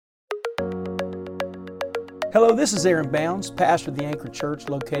Hello, this is Aaron Bounds, pastor of the Anchor Church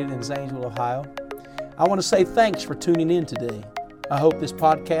located in Zanesville, Ohio. I want to say thanks for tuning in today. I hope this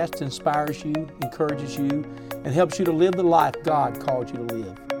podcast inspires you, encourages you, and helps you to live the life God called you to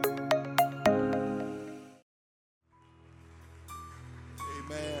live.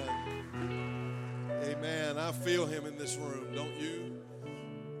 Amen. Amen. I feel Him in this room, don't you?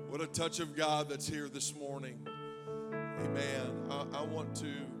 What a touch of God that's here this morning. Amen. I want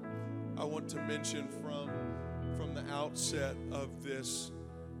to mention from the outset of this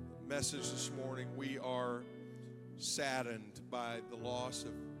message this morning, we are saddened by the loss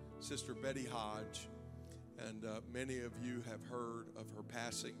of Sister Betty Hodge, and many of you have heard of her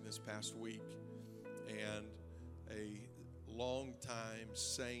passing this past week, and a longtime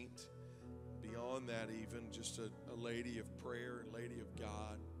saint, beyond that even, just a lady of prayer, a lady of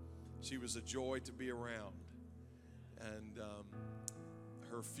God. She was a joy to be around, and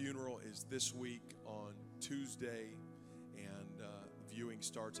her funeral is this week on Tuesday, and viewing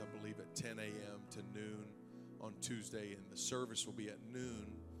starts, I believe, at 10 a.m. to noon on Tuesday, and the service will be at noon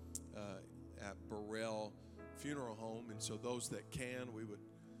at Burrell Funeral Home. And so those that can, we would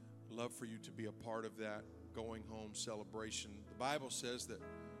love for you to be a part of that going home celebration. The Bible says that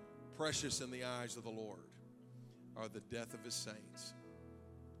precious in the eyes of the Lord are the death of His saints.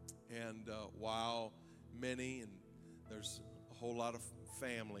 And while many, and there's a whole lot of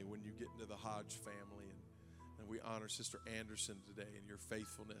family when you get into the Hodge family, and we honor Sister Anderson today and your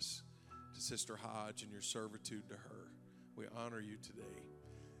faithfulness to Sister Hodge and your servitude to her. We honor you today.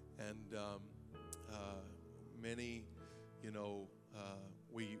 And many,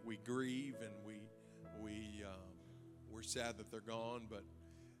 we grieve, and we're sad that they're gone,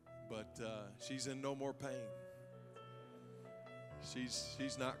 but she's in no more pain.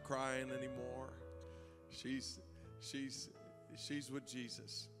 She's not crying anymore. She's with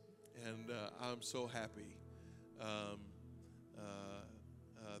Jesus, and I'm so happy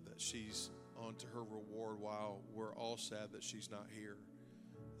that she's on to her reward, while we're all sad that she's not here.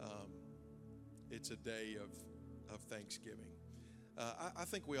 It's a day of Thanksgiving. I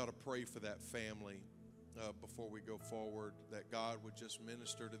think we ought to pray for that family before we go forward, that God would just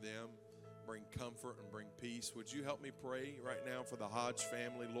minister to them, bring comfort and bring peace. Would you help me pray right now for the Hodge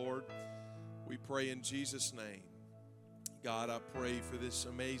family? Lord, we pray in Jesus' name. God, I pray for this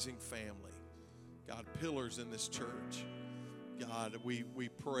amazing family. God, pillars in this church. God, we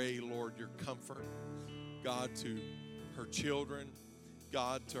pray, Lord, your comfort. God, to her children.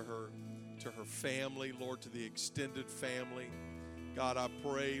 God, to her family, Lord, to the extended family. God, I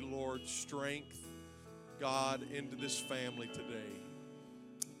pray, Lord, strength, God, into this family today.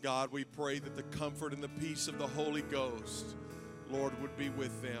 God, we pray that the comfort and the peace of the Holy Ghost, Lord, would be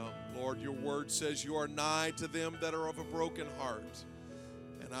with them. Lord, your word says you are nigh to them that are of a broken heart.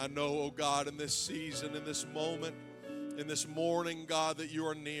 And I know, oh God, in this season, in this moment, in this morning, God, that you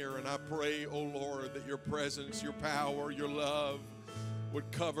are near. And I pray, oh Lord, that your presence, your power, your love would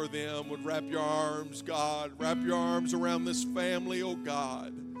cover them, would wrap your arms, God. Wrap your arms around this family, oh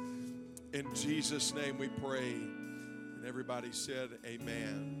God. In Jesus' name we pray. And everybody said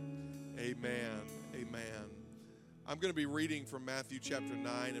amen, amen, amen. I'm going to be reading from Matthew chapter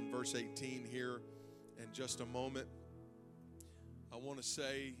 9 and verse 18 here in just a moment. I want to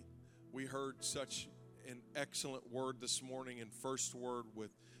say we heard such an excellent word this morning in First Word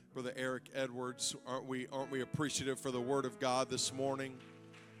with Brother Eric Edwards. Aren't we appreciative for the word of God this morning?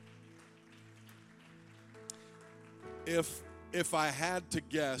 If I had to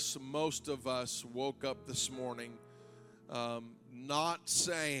guess, most of us woke up this morning not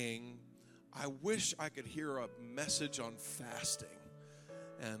saying, I wish I could hear a message on fasting.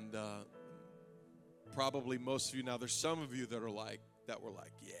 And probably most of you, now there's some of you that were like,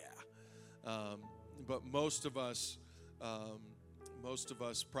 yeah. But most of us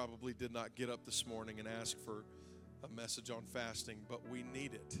probably did not get up this morning and ask for a message on fasting, but we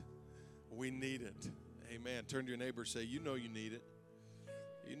need it. We need it. Amen. Turn to your neighbor and say, you know you need it.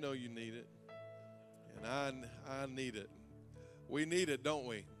 You know you need it. And I need it. We need it, don't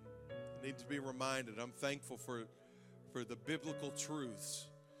we? Need to be reminded. I'm thankful for the biblical truths,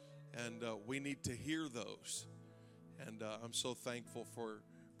 and we need to hear those. And I'm so thankful for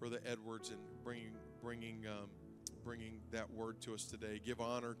Brother Edwards and bringing that word to us today. Give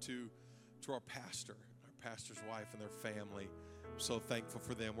honor to our pastor's wife and their family. I'm so thankful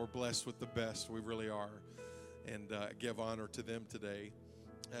for them. We're blessed with the best. We really are. And give honor to them today.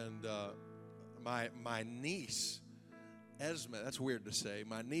 And my niece, Esme, that's weird to say.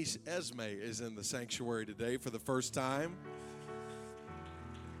 My niece Esme is in the sanctuary today for the first time.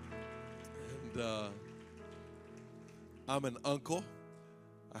 And I'm an uncle.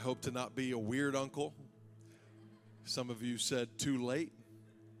 I hope to not be a weird uncle. Some of you said too late,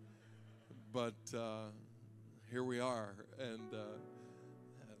 but here we are, and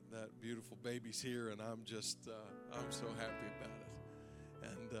that beautiful baby's here, and I'm so happy about it.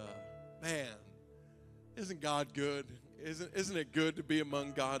 And man, isn't God good? Isn't it good to be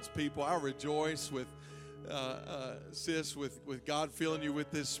among God's people? I rejoice with sis, with God filling you with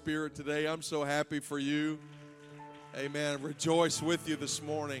His Spirit today. I'm so happy for you. Amen. Rejoice with you this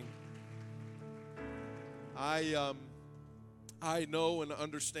morning. I know and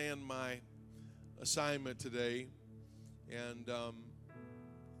understand my assignment today, and the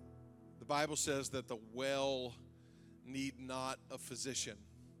Bible says that the well need not a physician.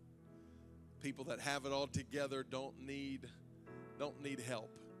 People that have it all together don't need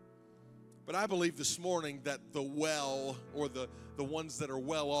help. But I believe this morning that the well, or the ones that are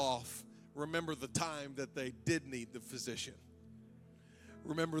well off, remember the time that they did need the physician.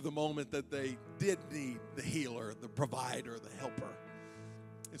 Remember the moment that they did need the healer, the provider, the helper.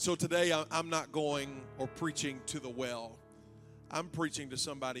 And so today I'm not going or preaching to the well. I'm preaching to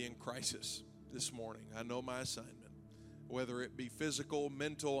somebody in crisis this morning. I know my assignment. Whether it be physical,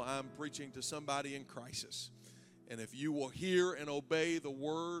 mental, I'm preaching to somebody in crisis. And if you will hear and obey the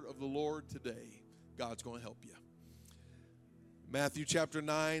word of the Lord today, God's going to help you. Matthew chapter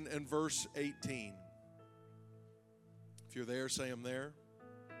 9 and verse 18. If you're there, say I'm there.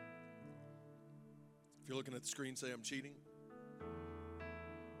 If you're looking at the screen, say I'm cheating.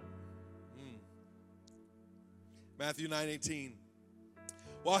 Matthew 9:18.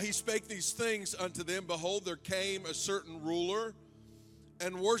 While he spake these things unto them, behold, there came a certain ruler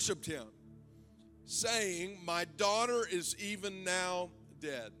and worshipped him, saying, My daughter is even now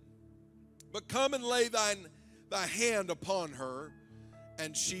dead. But come and lay thy hand upon her,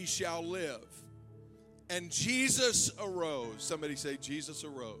 and she shall live. And Jesus arose. Somebody say, Jesus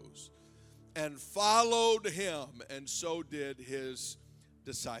arose. And followed him, and so did his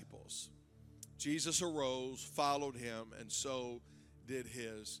disciples. Jesus arose, followed him, and so did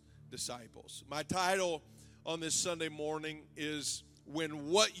his disciples. My title on this Sunday morning is When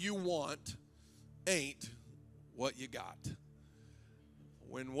What You Want Ain't What You Got.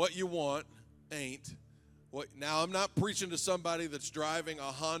 When what you want ain't what. Now, I'm not preaching to somebody that's driving a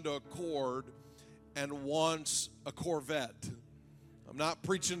Honda Accord and wants a Corvette. I'm not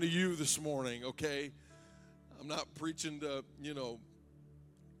preaching to you this morning, okay? I'm not preaching to,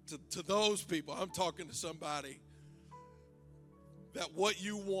 to those people. I'm talking to somebody that what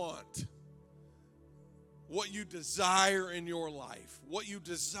you want, what you desire in your life, what you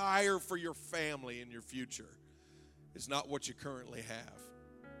desire for your family and your future is not what you currently have.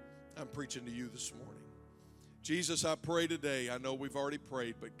 I'm preaching to you this morning. Jesus, I pray today, I know we've already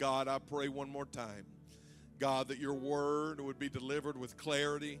prayed, but God, I pray one more time. God, that your word would be delivered with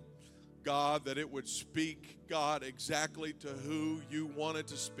clarity. God, that it would speak, God, exactly to who you wanted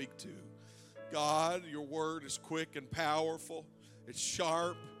to speak to. God, your word is quick and powerful. It's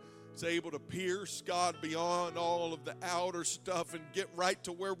sharp. It's able to pierce, God, beyond all of the outer stuff and get right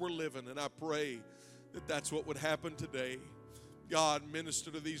to where we're living. And I pray that that's what would happen today. God, minister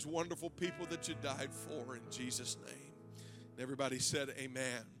to these wonderful people that you died for in Jesus' name. And everybody said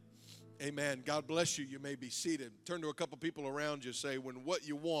amen. Amen. God bless you. You may be seated. Turn to a couple people around you. Say, when what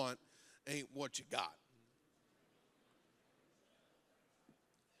you want ain't what you got.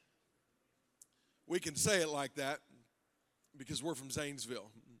 We can say it like that because we're from Zanesville.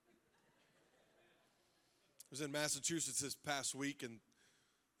 I was in Massachusetts this past week, and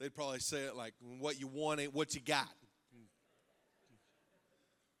they'd probably say it like, what you want ain't what you got.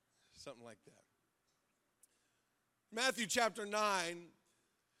 Something like that. Matthew chapter 9,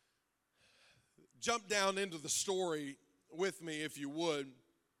 jump down into the story with me if you would.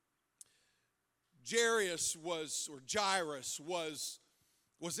 Jairus was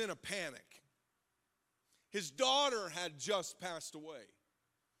in a panic. His daughter had just passed away.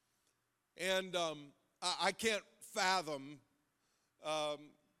 And I can't fathom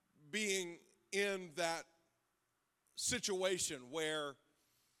being in that situation where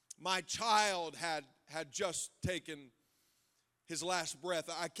my child had just taken his last breath.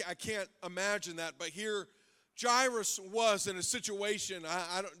 I can't imagine that. But here, Jairus was in a situation.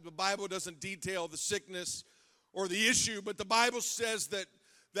 The Bible doesn't detail the sickness or the issue, but the Bible says that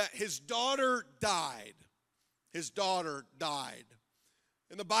his daughter died. His daughter died.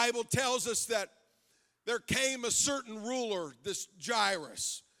 And the Bible tells us that there came a certain ruler, this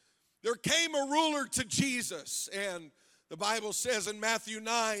Jairus. There came a ruler to Jesus, and the Bible says in Matthew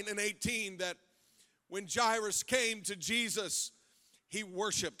 9 and 18 that when Jairus came to Jesus, he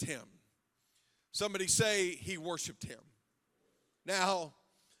worshiped him. Somebody say he worshiped him. Now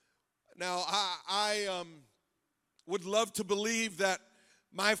I would love to believe that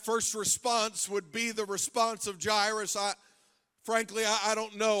my first response would be the response of Jairus. Frankly, I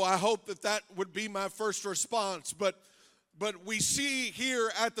don't know. I hope that would be my first response. But we see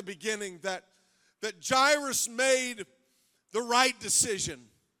here at the beginning that Jairus made the right decision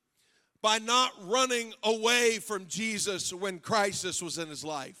by not running away from Jesus when crisis was in his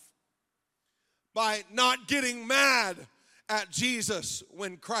life, by not getting mad at Jesus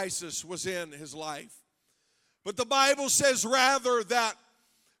when crisis was in his life. But the Bible says rather that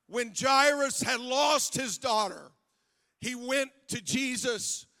when Jairus had lost his daughter, he went to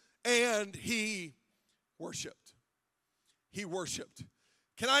Jesus and he worshiped. He worshiped.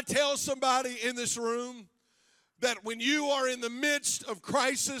 Can I tell somebody in this room that when you are in the midst of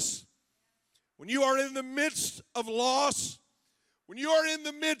crisis, when you are in the midst of loss, when you are in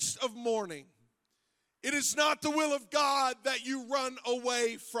the midst of mourning, it is not the will of God that you run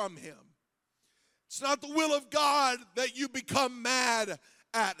away from him. It's not the will of God that you become mad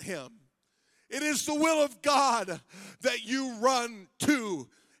at him. It is the will of God that you run to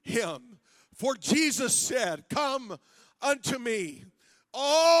him. For Jesus said, "Come unto me,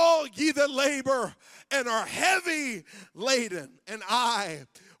 all ye that labor and are heavy laden, and I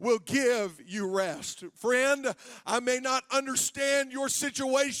will give you rest." Friend, I may not understand your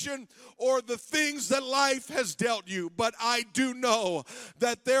situation or the things that life has dealt you, but I do know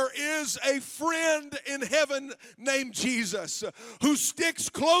that there is a friend in heaven named Jesus who sticks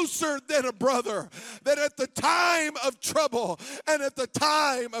closer than a brother, that at the time of trouble and at the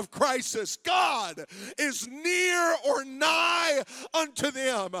time of crisis, God is near or nigh unto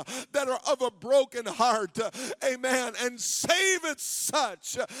them that are of a broken heart. Amen. And saveth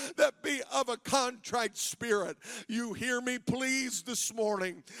such that be of a contrite spirit. You hear me, please, this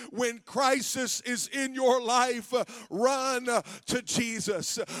morning. When crisis is in your life, run to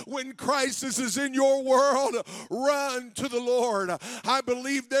Jesus. When crisis is in your world, run to the Lord. I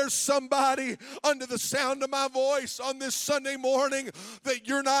believe there's somebody under the sound of my voice on this Sunday morning that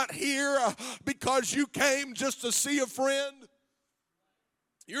you're not here because you came just to see a friend.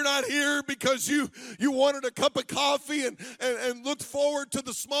 You're not here because you wanted a cup of coffee and looked forward to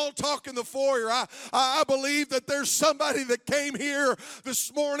the small talk in the foyer. I believe that there's somebody that came here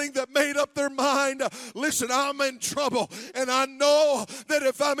this morning that made up their mind, listen, I'm in trouble, and I know that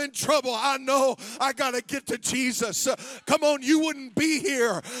if I'm in trouble, I know I got to get to Jesus. Come on, you wouldn't be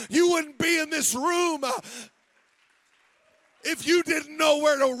here. You wouldn't be in this room if you didn't know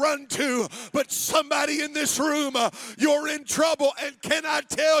where to run to. But somebody in this room, you're in trouble. And can I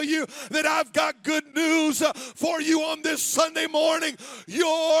tell you that I've got good news for you on this Sunday morning?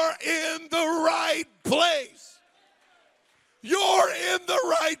 You're in the right place. You're in the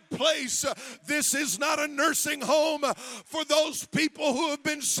right place. This is not a nursing home for those people who have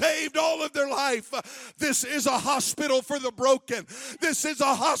been saved all of their life. This is a hospital for the broken. This is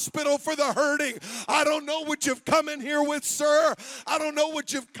a hospital for the hurting. I don't know what you've come in here with, sir. I don't know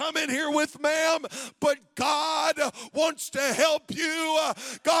what you've come in here with, ma'am. But God wants to help you.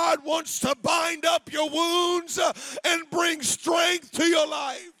 God wants to bind up your wounds and bring strength to your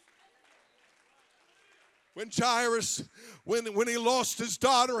life. When Jairus, when he lost his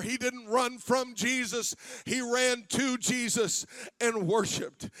daughter, he didn't run from Jesus. He ran to Jesus and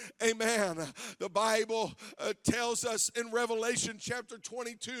worshiped. Amen. The Bible tells us in Revelation chapter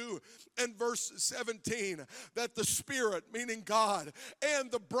 22 and verse 17 that the Spirit, meaning God,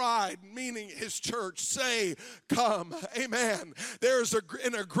 and the bride, meaning his church, say, "Come." Amen. There's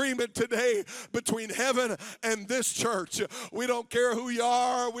an agreement today between heaven and this church. We don't care who you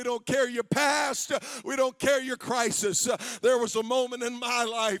are. We don't care your past. We don't care your crisis. There was a moment in my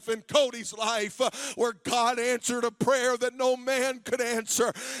life, in Cody's life, where God answered a prayer that no man could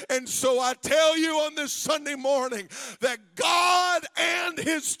answer. And so I tell you on this Sunday morning that God and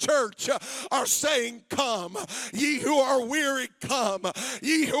his church are saying, "Come. Ye who are weary, come.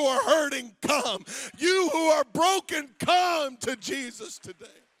 Ye who are hurting, come. You who are broken, come to Jesus today."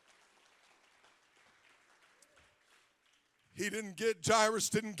 Jairus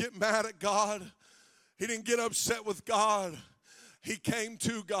didn't get mad at God. He didn't get upset with God. He came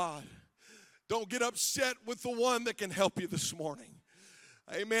to God. Don't get upset with the one that can help you this morning.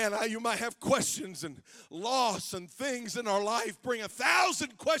 Amen. You might have questions and loss and things in our life bring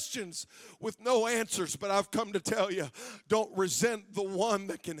 1,000 questions with no answers. But I've come to tell you, don't resent the one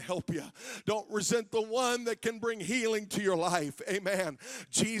that can help you. Don't resent the one that can bring healing to your life. Amen.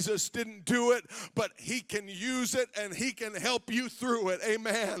 Jesus didn't do it, but he can use it and he can help you through it.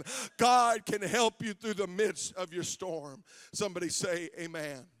 Amen. God can help you through the midst of your storm. Somebody say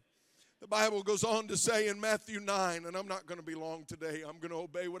amen. The Bible goes on to say in Matthew 9, and I'm not going to be long today. I'm going to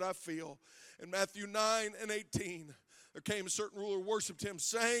obey what I feel. In Matthew 9:18, there came a certain ruler who worshiped him,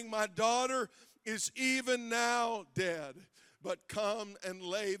 saying, my daughter is even now dead, but come and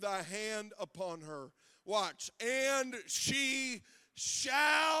lay thy hand upon her. Watch. And she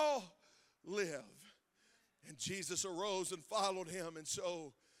shall live. And Jesus arose and followed him, and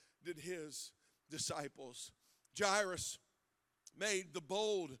so did his disciples. Jairus made the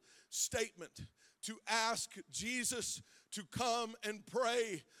bold statement to ask Jesus to come and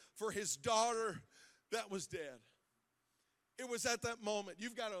pray for his daughter that was dead. It was at that moment.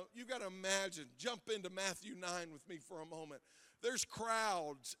 You've got to imagine. Jump into Matthew 9 with me for a moment. There's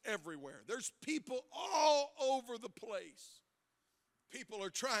crowds everywhere. There's people all over the place. People are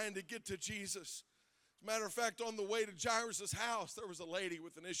trying to get to Jesus. As a matter of fact, on the way to Jairus' house, there was a lady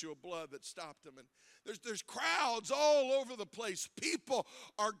with an issue of blood that stopped him. And there's crowds all over the place. People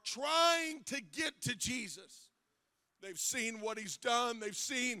are trying to get to Jesus. They've seen what he's done. They've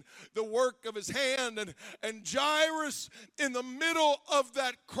seen the work of his hand. And Jairus, in the middle of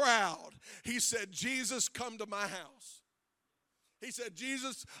that crowd, he said, Jesus, come to my house. He said,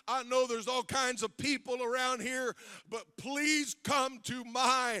 Jesus, I know there's all kinds of people around here, but please come to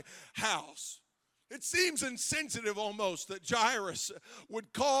my house. It seems insensitive almost that Jairus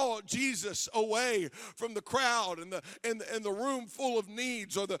would call Jesus away from the crowd and the room full of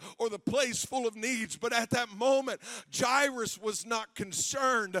needs or the place full of needs. But at that moment, Jairus was not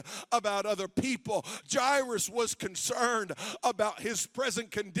concerned about other people. Jairus was concerned about his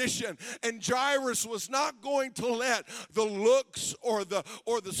present condition. And Jairus was not going to let the looks or the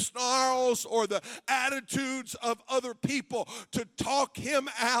snarls or the attitudes of other people to talk him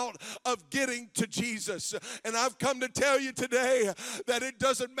out of getting to Jesus. And I've come to tell you today that it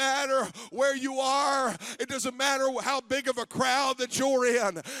doesn't matter where you are. It doesn't matter how big of a crowd that you're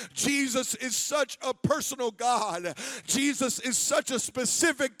in. Jesus is such a personal God. Jesus is such a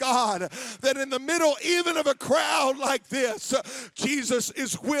specific God that in the middle even of a crowd like this, Jesus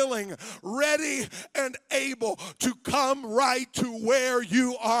is willing, ready, and able to come right to where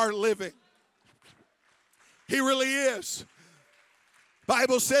you are living. He really is.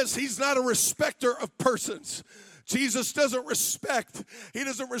 Bible says he's not a respecter of persons. Jesus doesn't respect. He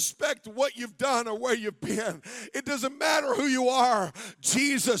doesn't respect what you've done or where you've been. It doesn't matter who you are.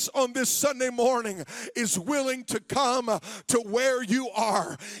 Jesus on this Sunday morning is willing to come to where you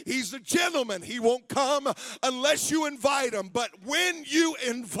are. He's a gentleman. He won't come unless you invite him. But when you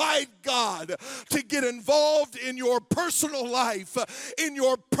invite God to get involved in your personal life, in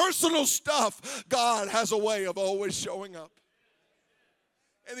your personal stuff, God has a way of always showing up.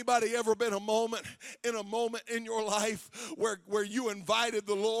 Anybody ever been in a moment in your life where you invited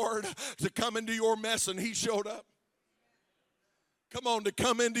the Lord to come into your mess and he showed up? Come on, to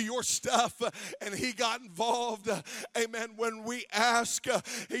come into your stuff and he got involved. Amen. When we ask,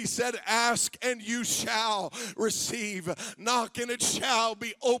 he said, ask and you shall receive. Knock and it shall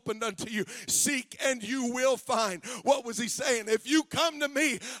be opened unto you. Seek and you will find. What was he saying? If you come to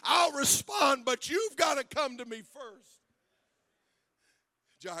me, I'll respond, but you've got to come to me first.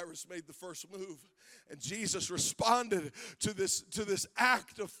 Jairus made the first move, and Jesus responded to this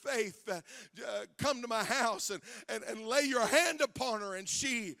act of faith that come to my house and lay your hand upon her, and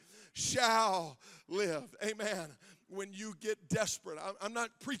she shall live. Amen. When you get desperate, I'm not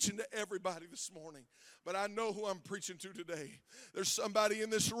preaching to everybody this morning, but I know who I'm preaching to today. There's somebody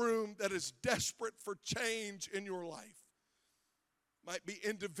in this room that is desperate for change in your life. Might be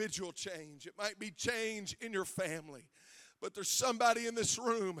individual change. It might be change in your family. But there's somebody in this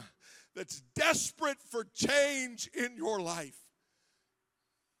room that's desperate for change in your life.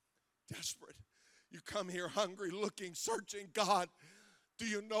 Desperate. You come here hungry, looking, searching. God, do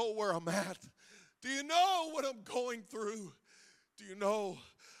you know where I'm at? Do you know what I'm going through? Do you know?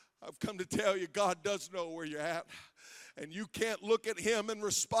 I've come to tell you, God does know where you're at. And you can't look at him and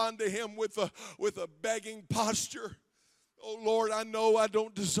respond to him with a begging posture. Oh, Lord, I know I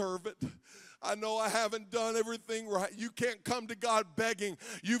don't deserve it. I know I haven't done everything right. You can't come to God begging.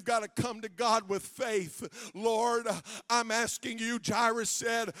 You've got to come to God with faith. Lord, I'm asking you, Jairus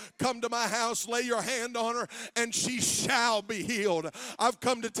said, come to my house, lay your hand on her, and she shall be healed. I've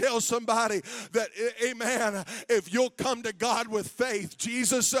come to tell somebody that, amen, if you'll come to God with faith,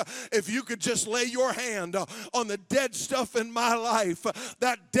 Jesus, if you could just lay your hand on the dead stuff in my life,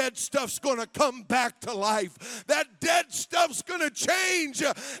 that dead stuff's going to come back to life. That dead stuff's going to change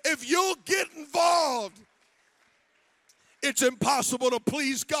if you'll get involved. It's impossible to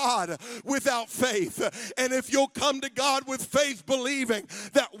please God without faith. And if you'll come to God with faith, believing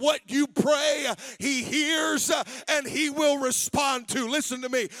that what you pray, He hears and He will respond to. Listen to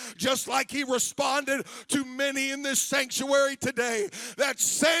me. Just like He responded to many in this sanctuary today, that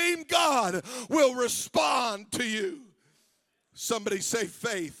same God will respond to you. Somebody say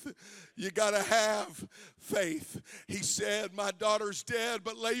faith. You got to have faith. He said, my daughter's dead,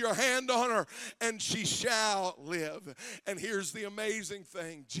 but lay your hand on her and she shall live. And here's the amazing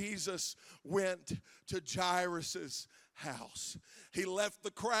thing. Jesus went to Jairus' house. He left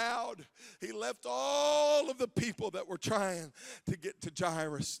the crowd. He left all of the people that were trying to get to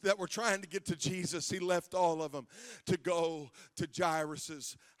Jairus, that were trying to get to Jesus. He left all of them to go to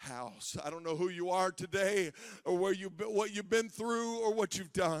Jairus' house. I don't know who you are today or where you've been, what you've been through or what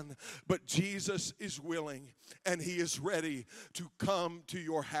you've done, but Jesus is willing and He is ready to come to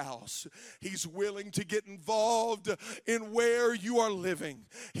your house. He's willing to get involved in where you are living.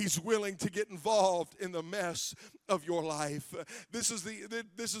 He's willing to get involved in the mess of your life. This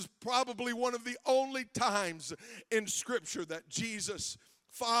is probably one of the only times in Scripture that Jesus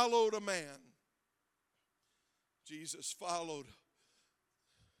followed a man. Jesus followed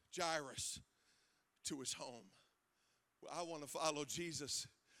Jairus to his home. Well, I want to follow Jesus,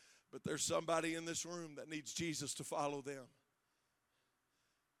 but there's somebody in this room that needs Jesus to follow them.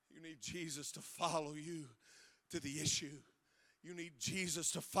 You need Jesus to follow you to the issue. You need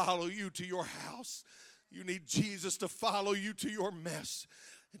Jesus to follow you to your house. You need Jesus to follow you to your mess.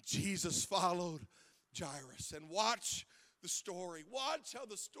 And Jesus followed Jairus. And watch the story. Watch how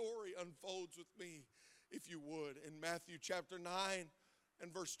the story unfolds with me, if you would, in Matthew chapter 9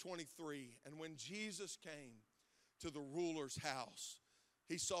 and verse 23. And when Jesus came to the ruler's house,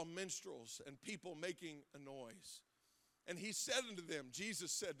 He saw minstrels and people making a noise. And He said unto them,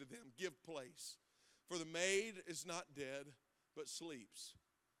 Jesus said to them, give place, for the maid is not dead, but sleeps.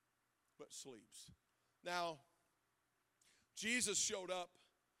 Now, Jesus showed up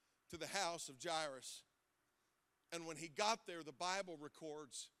to the house of Jairus, and when He got there, the Bible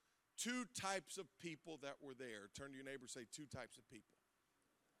records two types of people that were there. Turn to your neighbor and say, two types of people.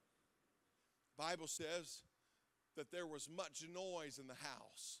 The Bible says that there was much noise in the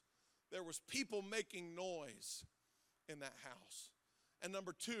house. There was people making noise in that house. And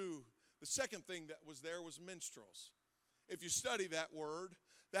number two, the second thing that was there was minstrels. If you study that word,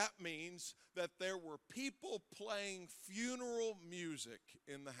 that means that there were people playing funeral music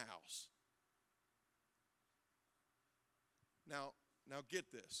in the house. Now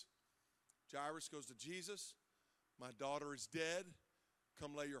get this. Jairus goes to Jesus. My daughter is dead.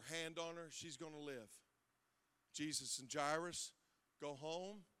 Come lay your hand on her. She's going to live. Jesus and Jairus go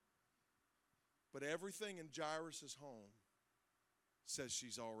home. But everything in Jairus' home says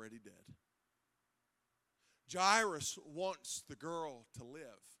she's already dead. Jairus wants the girl to live.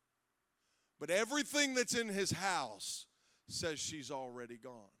 But everything that's in his house says she's already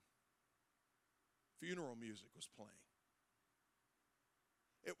gone. Funeral music was playing.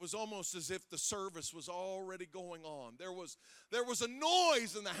 It was almost as if the service was already going on. There was a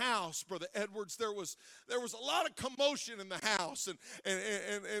noise in the house, Brother Edwards. There was a lot of commotion in the house, and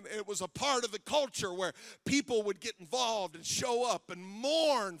it was a part of the culture where people would get involved and show up and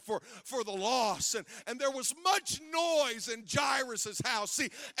mourn for the loss. And there was much noise in Jairus' house. See,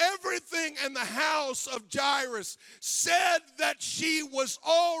 everything in the house of Jairus said that she was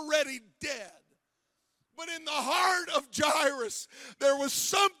already dead. But in the heart of Jairus, there was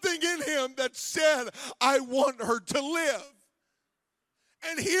something in him that said, I want her to live.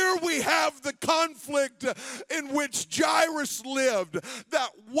 And here we have the conflict in which Jairus lived, that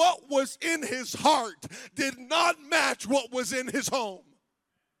what was in his heart did not match what was in his home.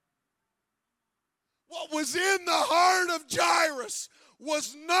 What was in the heart of Jairus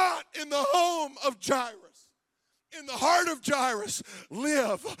was not in the home of Jairus. In the heart of Jairus,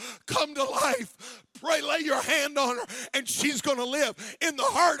 live, come to life, pray, lay your hand on her, and she's going to live. In the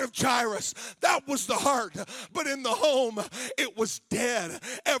heart of Jairus, that was the heart. But in the home, it was dead.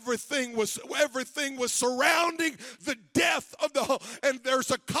 Everything was surrounding the death of the home. And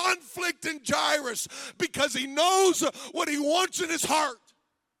there's a conflict in Jairus because he knows what he wants in his heart,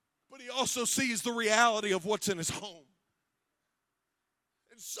 but he also sees the reality of what's in his home.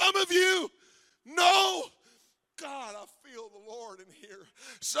 And some of you know, God, I feel the Lord in here.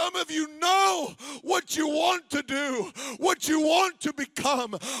 Some of you know what you want to do, what you want to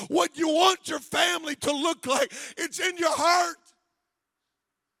become, what you want your family to look like. It's in your heart.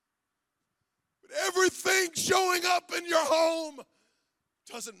 But everything showing up in your home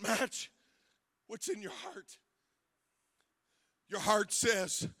doesn't match what's in your heart. Your heart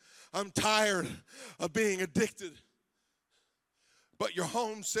says, I'm tired of being addicted. but your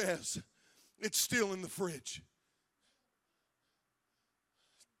home says it's still in the fridge.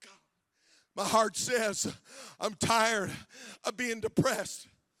 My heart says, I'm tired of being depressed.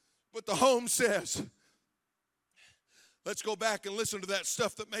 But the home says, let's go back and listen to that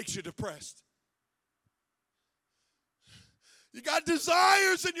stuff that makes you depressed. You got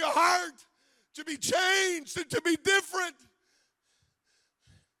desires in your heart to be changed and to be different.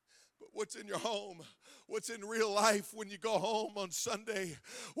 But what's in your home? What's in real life when you go home on Sunday?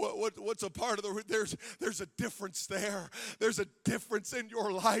 What's a part of there's a difference there. There's a difference in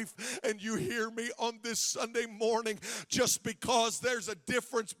your life. And you hear me on this Sunday morning, just because there's a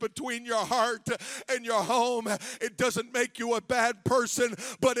difference between your heart and your home, it doesn't make you a bad person,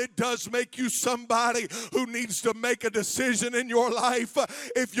 but it does make you somebody who needs to make a decision in your life.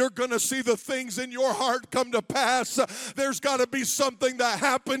 If you're going to see the things in your heart come to pass, there's got to be something that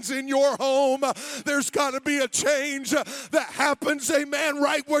happens in your home. There's got to be a change that happens, amen,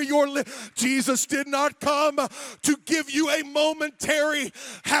 right where you're living. Jesus did not come to give you a momentary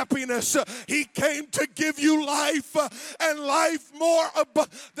happiness. He came to give you life, and life more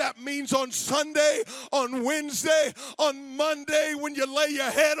abundant. That means on Sunday, on Wednesday, on Monday, when you lay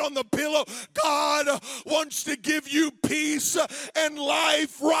your head on the pillow, God wants to give you peace and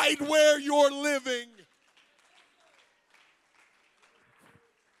life right where you're living.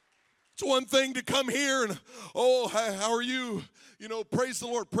 It's one thing to come here and, oh, hi, how are you? You know, praise the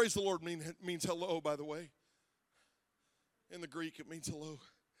Lord. Praise the Lord means hello, by the way. In the Greek, it means hello.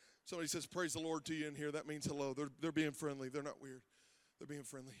 Somebody says praise the Lord to you in here, that means hello. They're being friendly. They're not weird. They're being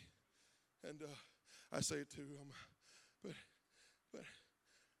friendly. And I say it too. But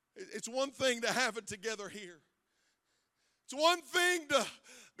it's one thing to have it together here. It's one thing to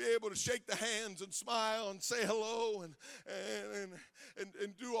be able to shake the hands and smile and say hello and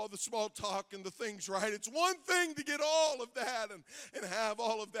do all the small talk and the things right. It's one thing to get all of that and have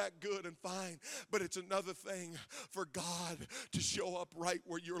all of that good and fine. But it's another thing for God to show up right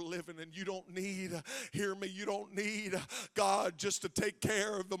where you're living. And you don't need, hear me, you don't need God just to take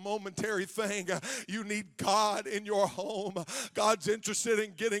care of the momentary thing. You need God in your home. God's interested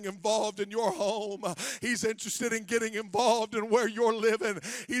in getting involved in your home. He's interested in getting involved in where you're living.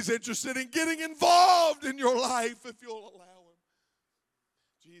 He's interested in getting involved in your life if you'll allow him.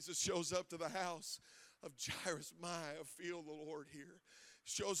 Jesus shows up to the house of Jairus. I feel the Lord here.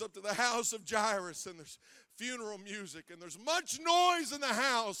 Shows up to the house of Jairus, and there's funeral music, and there's much noise in the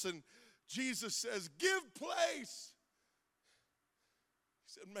house, and Jesus says, give place.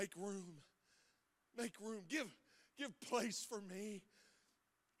 He said, make room. Make room. Give place for me.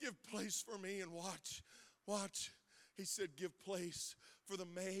 Give place for me, and watch. He said, give place, for the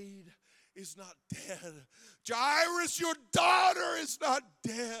maid is not dead. Jairus, your daughter is not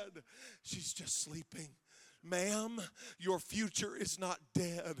dead. She's just sleeping. Ma'am, your future is not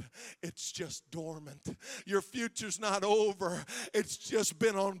dead. It's just dormant. Your future's not over. It's just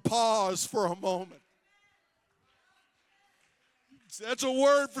been on pause for a moment. That's a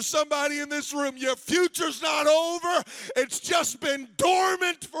word for somebody in this room. Your future's not over. It's just been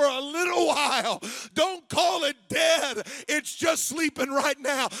dormant for a little while. Don't call it dead. It's just sleeping right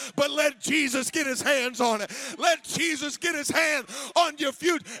now. But let Jesus get his hands on it. Let Jesus get his hand on your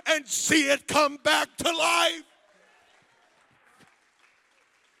future and see it come back to life.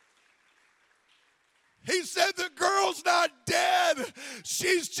 He said the girl's not dead.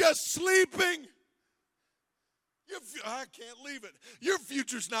 She's just sleeping. I can't leave it. Your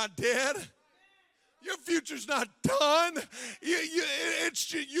future's not dead. Your future's not done.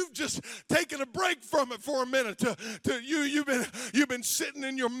 You've just taken a break from it for a minute. You've been sitting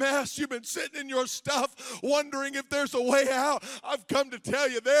in your mess. You've been sitting in your stuff, wondering if there's a way out. I've come to tell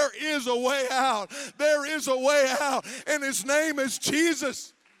you there is a way out. There is a way out, and his name is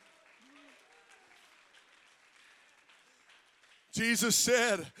Jesus. Jesus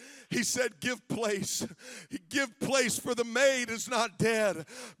said, he said, give place. Give place, for the maid is not dead,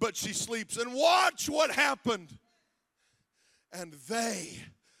 but she sleeps. And watch what happened. And they,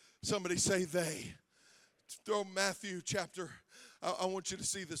 somebody say they. Throw Matthew chapter, I want you to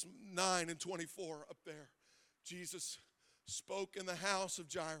see this, 9 and 24 up there. Jesus spoke in the house of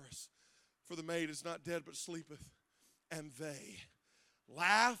Jairus, for the maid is not dead, but sleepeth. And they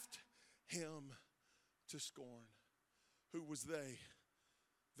laughed him to scorn. Who was they?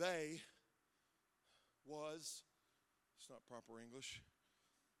 They was, it's not proper English,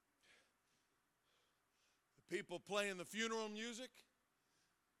 the people playing the funeral music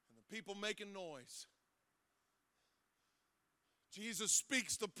and the people making noise. Jesus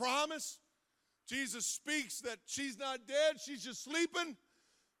speaks the promise. Jesus speaks that she's not dead, she's just sleeping.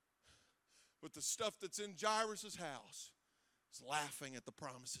 But the stuff that's in Jairus' house is laughing at the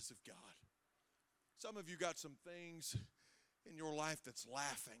promises of God. Some of you got some things in your life that's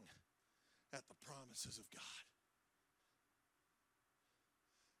laughing at the promises of God.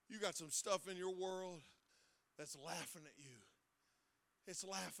 You got some stuff in your world that's laughing at you. It's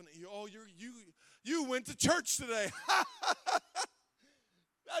laughing at you. Oh, you went to church today.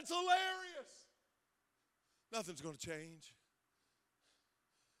 That's hilarious. Nothing's going to change.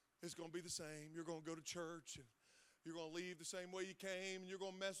 It's going to be the same. You're going to go to church and you're going to leave the same way you came, and you're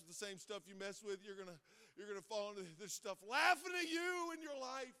going to mess with the same stuff you messed with. You're going to fall into this stuff laughing at you in your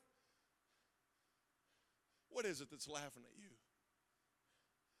life. What is it that's laughing at you?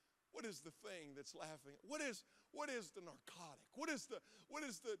 What is the thing that's laughing? What is the narcotic? What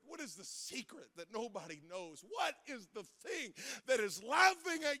is the secret that nobody knows? What is the thing that is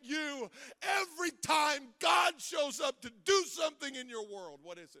laughing at you every time God shows up to do something in your world?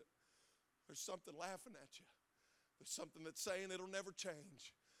 What is it? There's something laughing at you. There's something that's saying it'll never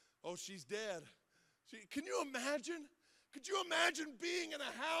change. Oh, she's dead. Can you imagine? Could you imagine being in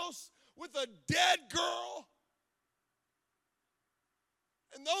a house with a dead girl?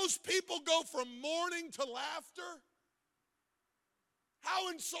 And those people go from mourning to laughter? How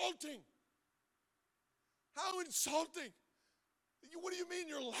insulting. How insulting. What do you mean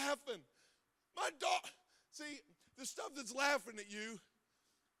you're laughing? My dog. See, the stuff that's laughing at you,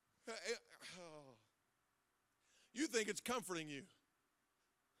 you think it's comforting you.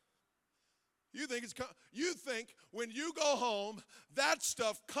 You think when you go home, that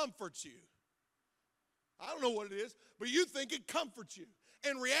stuff comforts you. I don't know what it is, but you think it comforts you.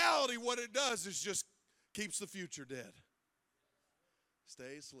 In reality, what it does is just keeps the future dead.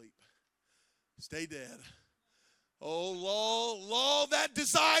 Stay asleep. Stay dead. Oh, lull that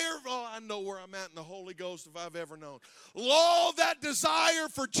desire. Oh, I know where I'm at in the Holy Ghost if I've ever known. Lull that desire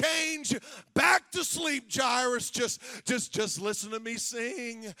for change back to sleep, Jairus. Just listen to me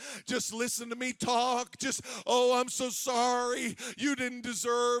sing. Just listen to me talk. Oh, I'm so sorry. You didn't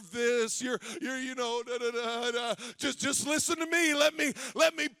deserve this. You're Just listen to me. Let me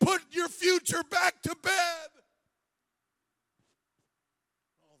put your future back to bed.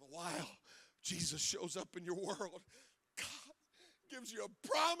 All the while, Jesus shows up in your world. God gives you a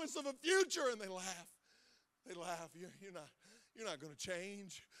promise of a future, and they laugh. They laugh. You're not going to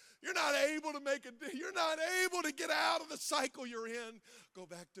change. You're not able to get out of the cycle you're in. Go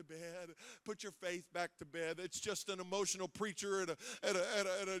back to bed. Put your faith back to bed. It's just an emotional preacher at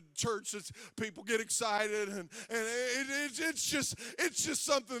a church that people get excited, and it's just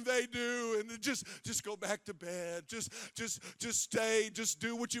something they do, and just go back to bed. Just stay. Just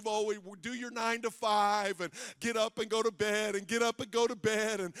do what you've always do. Your 9 to 5, and get up and go to bed, and get up and go to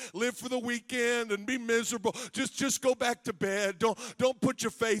bed, and live for the weekend and be miserable. Just go back to bed. Don't put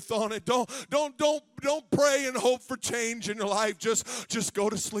your faith on it. Don't pray and hope for change in your life. Just go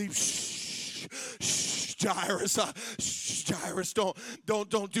to sleep. Shh, Jairus. Jairus,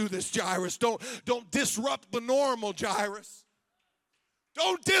 don't do this, Jairus. Don't disrupt the normal, Jairus.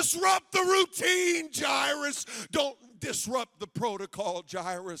 Don't disrupt the routine, Jairus. Don't disrupt the protocol,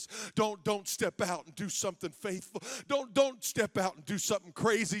 Jairus. Don't step out and do something faithful. Don't step out and do something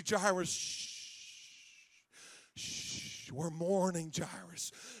crazy, Jairus. Shh. We're mourning,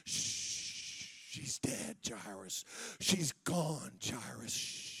 Jairus. Shh. She's dead, Jairus. She's gone, Jairus.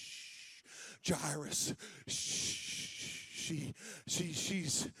 Shh. Jairus. Shh.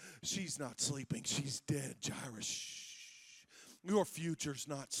 She's not sleeping. She's dead, Jairus. Shh. Your future's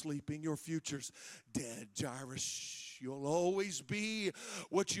not sleeping. Your future's dead, Jairus. Shh. You'll always be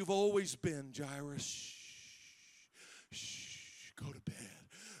what you've always been, Jairus. Shh. Go to bed.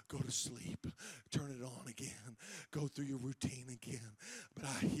 Go to sleep. Turn it on again. Go through your routine again. But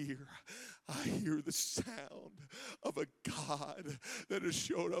I hear the sound of a God that has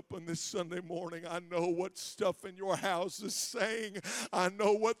showed up on this Sunday morning. I know what stuff in your house is saying. I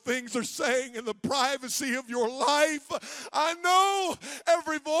know what things are saying in the privacy of your life. I know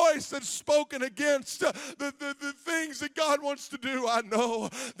every voice that's spoken against the things that God wants to do. I know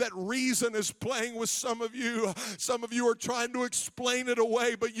that reason is playing with some of you. Some of you are trying to explain it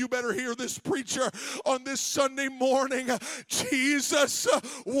away, but you better hear this preacher on this Sunday morning. Jesus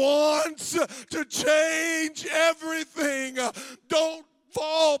wants to change everything. Don't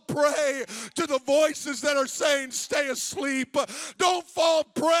fall prey to the voices that are saying stay asleep. Don't fall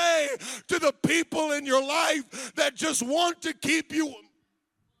prey to the people in your life that just want to keep you.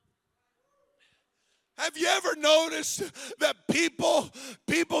 Have you ever noticed that people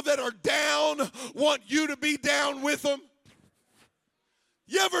that are down want you to be down with them?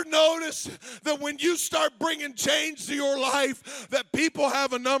 You ever notice that when you start bringing change to your life, that people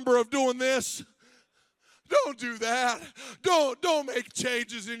have a number of doing this? Don't do that. Don't make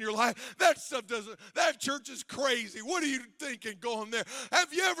changes in your life. That stuff doesn't, that church is crazy. What are you thinking going there?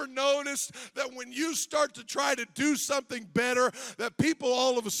 Have you ever noticed that when you start to try to do something better, that people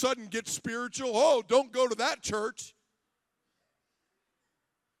all of a sudden get spiritual? Oh, don't go to that church.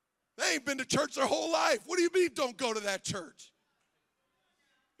 They ain't been to church their whole life. What do you mean don't go to that church?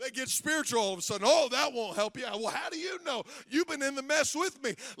 They get spiritual all of a sudden. Oh, that won't help you. Well, how do you know? You've been in the mess with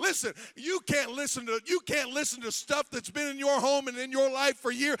me. Listen, you can't listen to stuff that's been in your home and in your life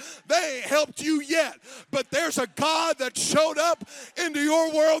for years. They ain't helped you yet. But there's a God that showed up into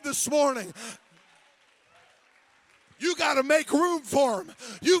your world this morning. You got to make room for him.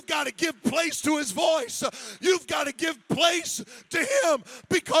 You've got to give place to his voice. You've got to give place to him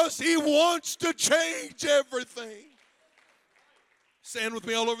because he wants to change everything. Stand with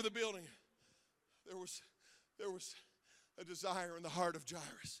me all over the building. There was a desire in the heart of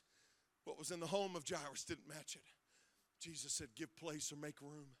Jairus. What was in the home of Jairus didn't match it. Jesus said, give place or make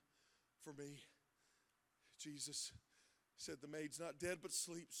room for me. Jesus said, the maid's not dead but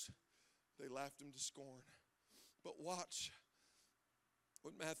sleeps. They laughed him to scorn. But watch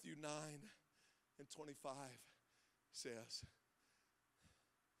what Matthew 9:25 says.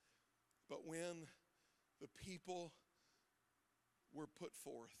 But when the people were put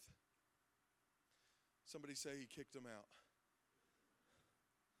forth, somebody say he kicked them out.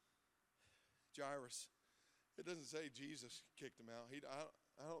 Jairus, it doesn't say Jesus kicked him out.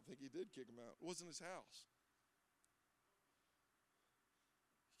 I don't think he did kick him out. It wasn't his house.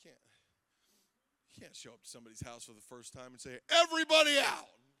 You can't show up to somebody's house for the first time and say, everybody out.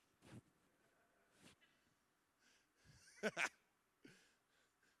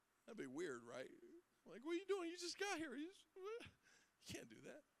 That'd be weird, right? Like, what are you doing? You just got here. You can't do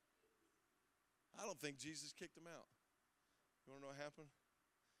that. I don't think Jesus kicked him out. You want to know what happened?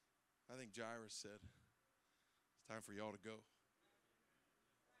 I think Jairus said, it's time for y'all to go.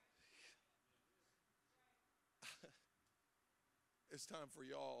 It's time for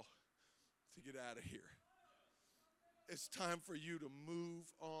y'all to get out of here. It's time for you to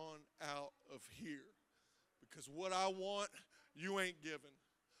move on out of here. Because what I want, you ain't giving.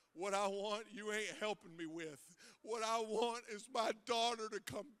 What I want, you ain't helping me with. What I want is my daughter to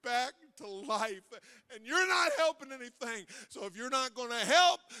come back to life. And you're not helping anything. So if you're not going to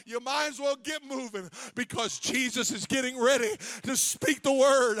help, you might as well get moving. Because Jesus is getting ready to speak the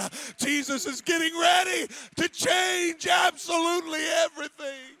word. Jesus is getting ready to change absolutely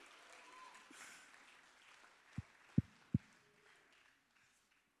everything.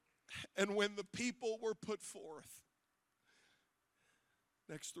 And when the people were put forth,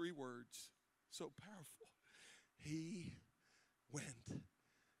 next three words, so powerful. He went in.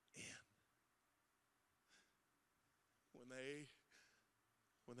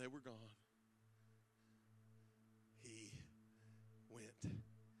 When they were gone, he went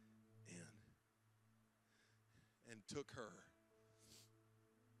in and took her,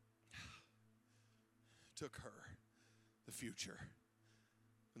 the future,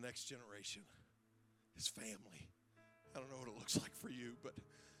 the next generation, his family. I don't know what it looks like for you, but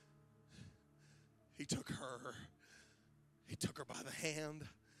he took her. He took her by the hand.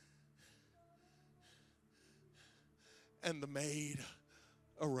 And the maid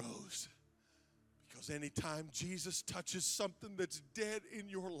arose. Because anytime Jesus touches something that's dead in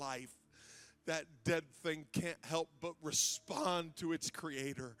your life, that dead thing can't help but respond to its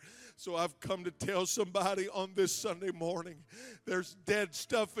creator. So I've come to tell somebody on this Sunday morning, there's dead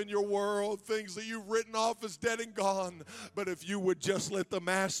stuff in your world, things that you've written off as dead and gone. But if you would just let the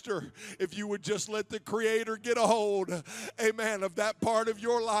master, if you would just let the creator get a hold, amen, of that part of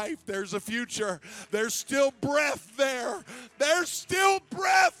your life, there's a future. There's still breath there. There's still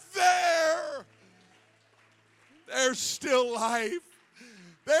breath there. There's still life.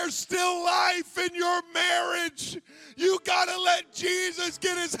 There's still life in your marriage. You got to let Jesus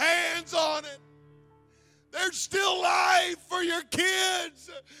get his hands on it. There's still life for your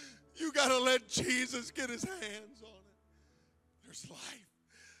kids. You got to let Jesus get his hands on it. There's life.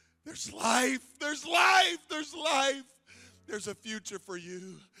 There's life. There's life. There's life. There's a future for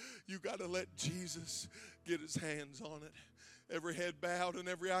you. You got to let Jesus get his hands on it. Every head bowed and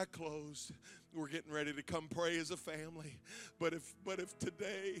every eye closed. We're getting ready to come pray as a family. But if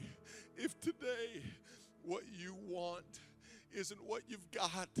today what you want isn't what you've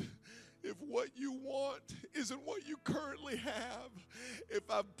got, if what you want isn't what you currently have,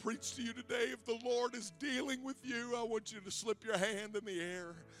 if I've preached to you today, if the Lord is dealing with you, I want you to slip your hand in the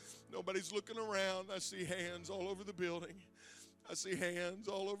air. Nobody's looking around. I see hands all over the building. I see hands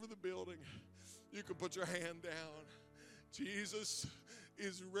all over the building. You can put your hand down. Jesus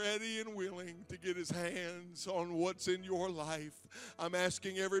is ready and willing to get his hands on what's in your life. I'm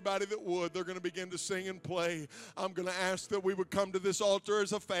asking everybody that would. They're going to begin to sing and play. I'm going to ask that we would come to this altar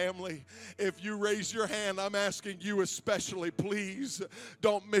as a family. If you raise your hand, I'm asking you especially, please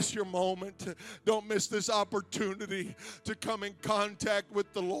don't miss your moment. Don't miss this opportunity to come in contact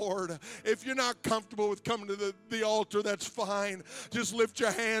with the Lord. If you're not comfortable with coming to the altar, that's fine. Just lift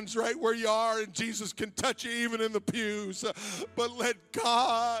your hands right where you are, and Jesus can touch you even in the pews. But let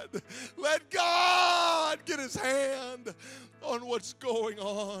God get his hand on what's going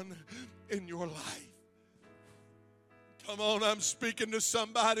on in your life. Come on, I'm speaking to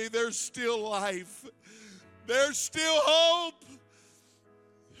somebody. There's still life. There's still hope.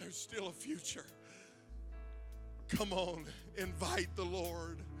 There's still a future. Come on, invite the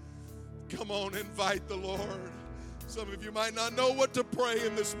Lord. Come on, invite the Lord. Some of you might not know what to pray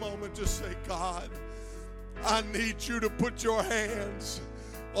in this moment. Just say, God, I need you to put your hands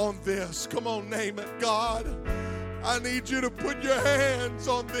on this. Come on, name it. God, I need you to put your hands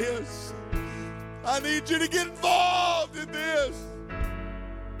on this. I need you to get involved in this.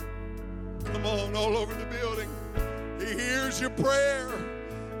 Come on, all over the building. He hears your prayer.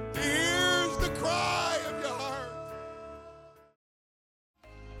 He hears the cry of your heart.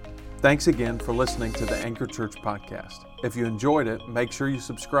 Thanks again for listening to the Anchor Church podcast. If you enjoyed it, make sure you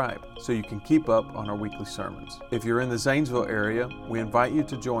subscribe so you can keep up on our weekly sermons. If you're in the Zanesville area, we invite you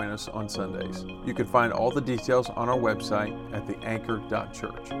to join us on Sundays. You can find all the details on our website at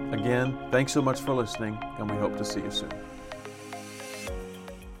theanchor.church. Again, thanks so much for listening, and we hope to see you soon.